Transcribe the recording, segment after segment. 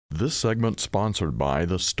This segment sponsored by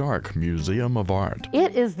the Stark Museum of Art.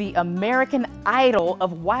 It is the American Idol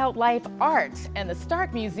of wildlife art, and the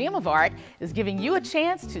Stark Museum of Art is giving you a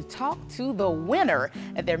chance to talk to the winner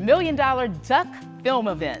at their $1 Million Duck Film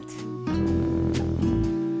event.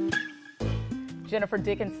 Jennifer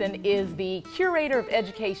Dickinson is the curator of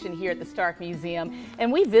education here at the Stark Museum,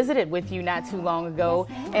 and we visited with you not too long ago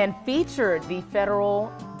and featured the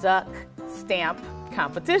Federal Duck Stamp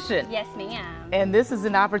competition. Yes, ma'am. And this is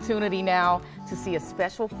an opportunity now to see a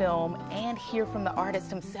special film and hear from the artist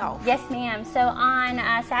himself. Yes, ma'am. So on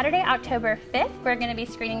Saturday, October 5th, we're going to be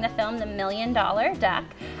screening the film The $1 Million Duck.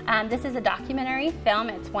 This is a documentary film.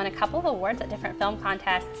 It's won a couple of awards at different film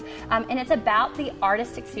contests, and it's about the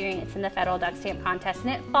artist experience in the Federal Duck Stamp Contest.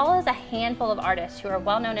 And it follows a handful of artists who are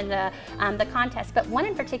well known in the contest, but one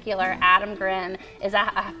in particular, Adam Grimm, is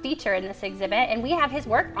a feature in this exhibit, and we have his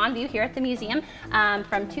work on view here at the museum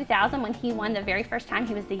from 2000 when he won the very first time.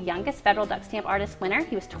 He was the youngest Federal Duck Stamp artist winner.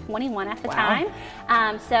 He was 21 at the time.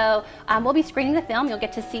 We'll be screening the film. You'll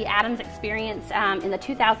get to see Adam's experience in the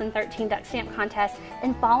 2013 Duck Stamp Contest.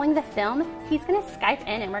 And following the film, he's going to Skype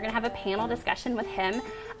in and we're going to have a panel discussion with him.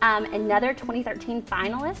 Another 2013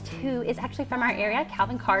 finalist who is actually from our area,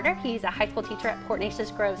 Calvin Carter. He's a high school teacher at Port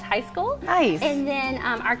Neches Groves High School. Nice. And then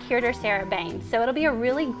our curator, Sarah Bain. So it'll be a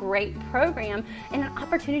really great program and an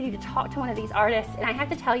opportunity to talk to one of these artists. And I have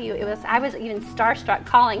to tell you, I was even starstruck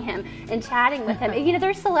calling him and chatting with him. You know,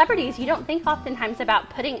 they're celebrities. You don't think oftentimes about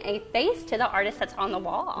putting a face to the artist that's on the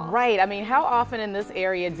wall. Right. I mean, how often in this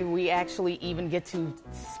area do we actually even get to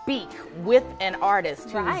speak with an artist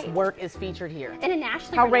whose work is featured here? And a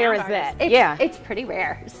nationally How rare is artist. that? It's pretty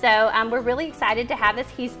rare. So we're really excited to have this.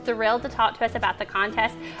 He's thrilled to talk to us about the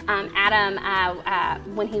contest. Adam,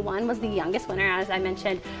 when he won, was the youngest winner, as I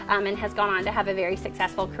mentioned, and has gone on to have a very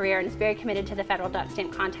successful career and is very committed to the Federal Duck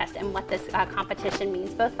Stamp Contest and what this competition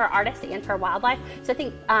means, both for artists and for wildlife. So I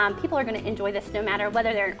think people are going to enjoy this no matter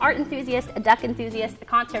whether they're an art enthusiast, a duck enthusiast, a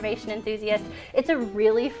conservation enthusiast. It's a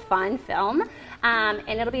really fun film, and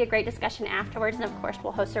it'll be a great discussion afterwards. And of course,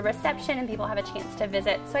 we'll host a reception and people have a chance to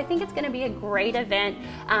visit. So I think it's going to be a great event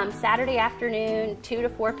Saturday afternoon, 2 to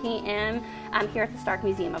 4 p.m. Here at the Stark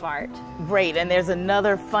Museum of Art. Great. And there's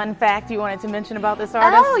another fun fact you wanted to mention about this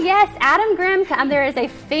artist? Oh, yes. Adam Grimm, there is a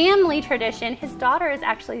family tradition. His daughter is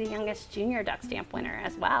actually the youngest junior duck stamp winner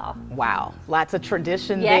as well. Wow. Lots of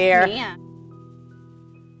tradition there. Yes, ma'am.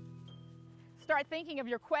 Start thinking of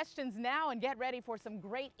your questions now and get ready for some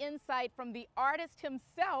great insight from the artist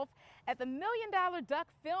himself at the $1 Million Duck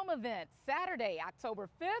Film event, Saturday, October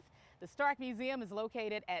 5th. The Stark Museum is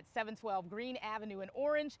located at 712 Green Avenue in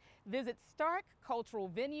Orange. Visit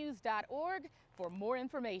starkculturalvenues.org for more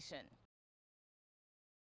information.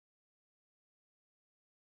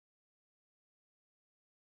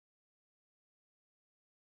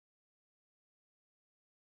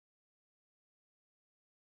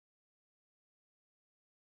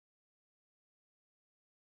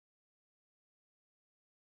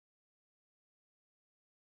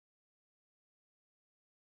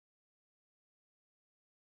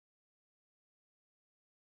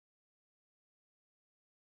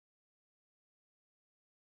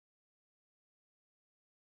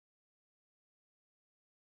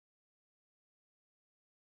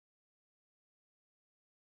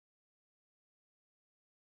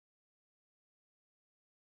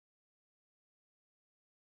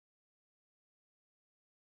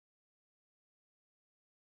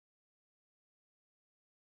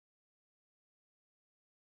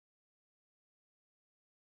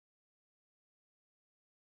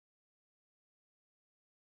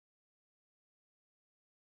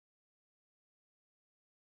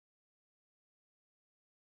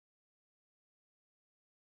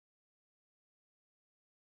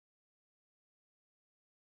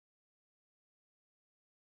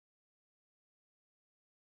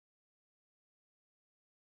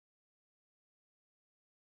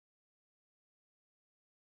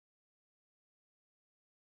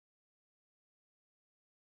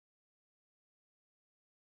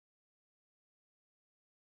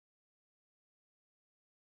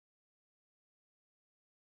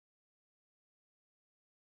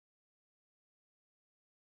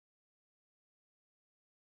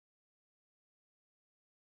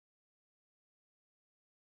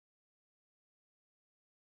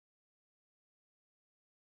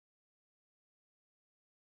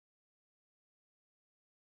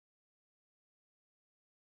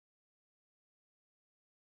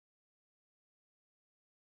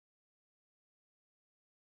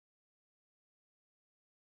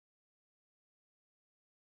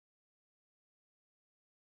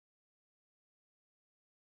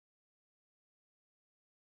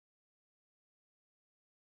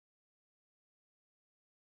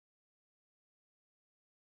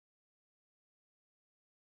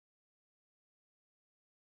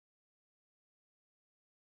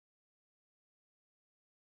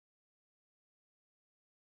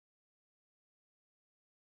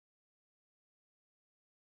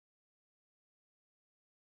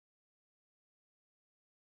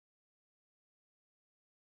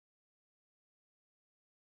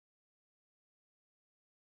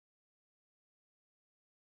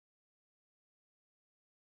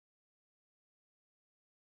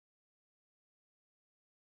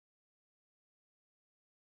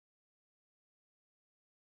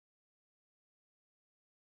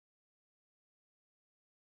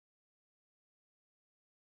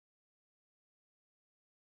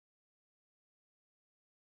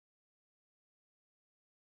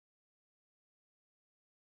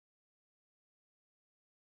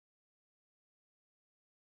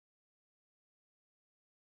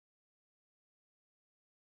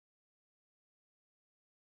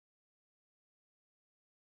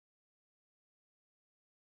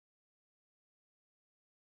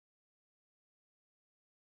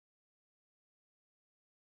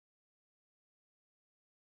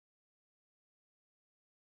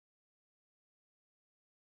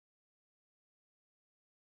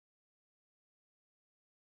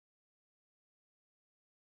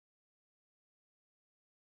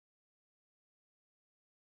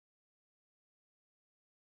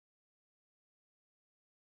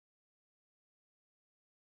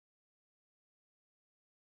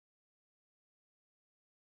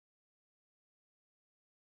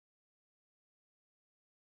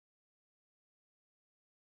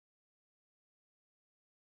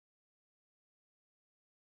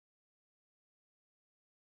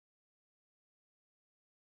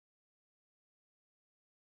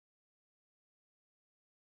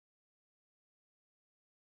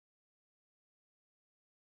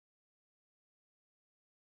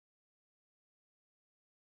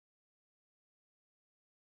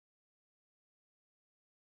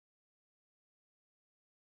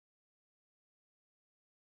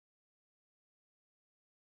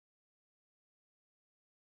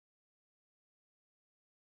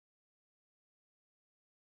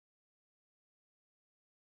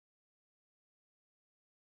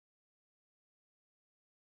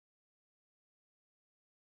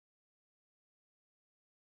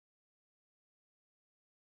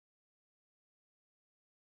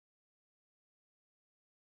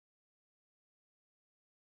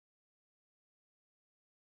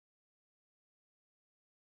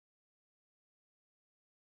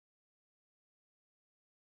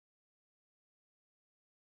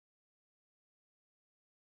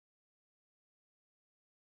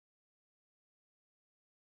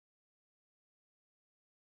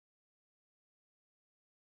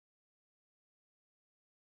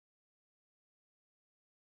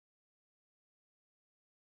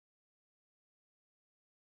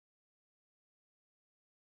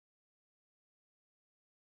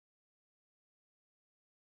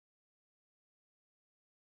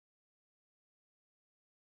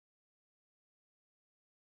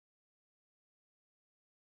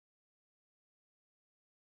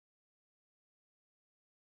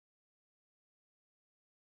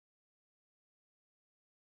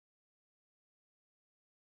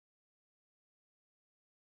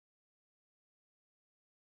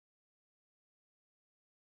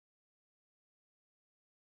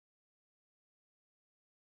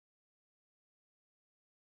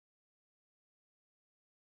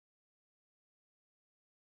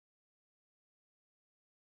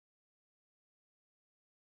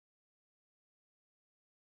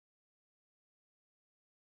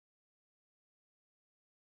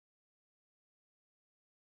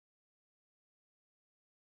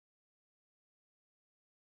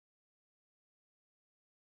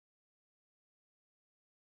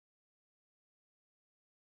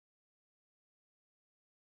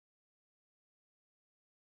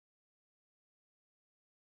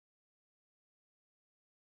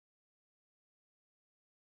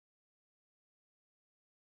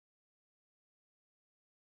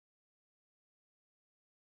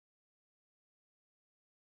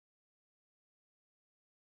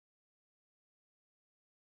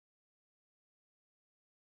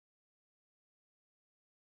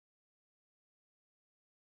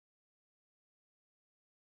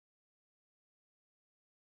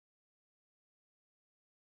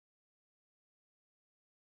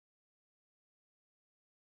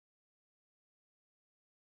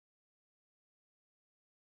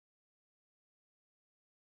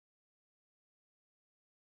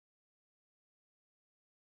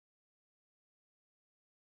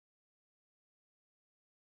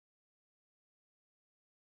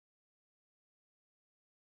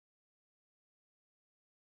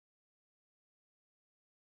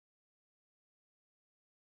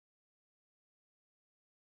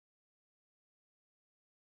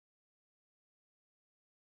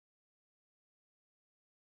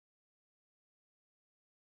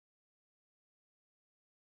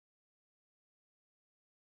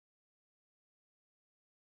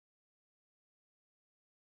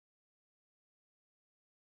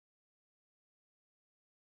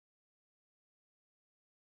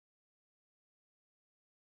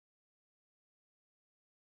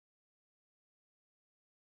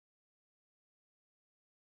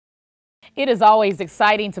 It is always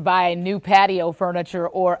exciting to buy new patio furniture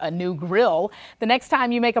or a new grill. The next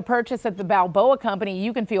time you make a purchase at the Balboa Company,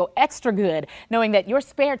 you can feel extra good knowing that your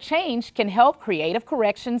spare change can help Creative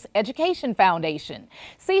Corrections Education Foundation.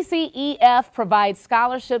 CCEF provides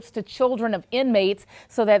scholarships to children of inmates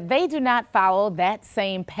so that they do not follow that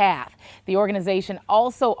same path. The organization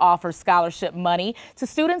also offers scholarship money to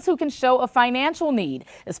students who can show a financial need,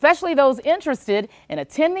 especially those interested in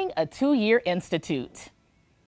attending a 2-year institute.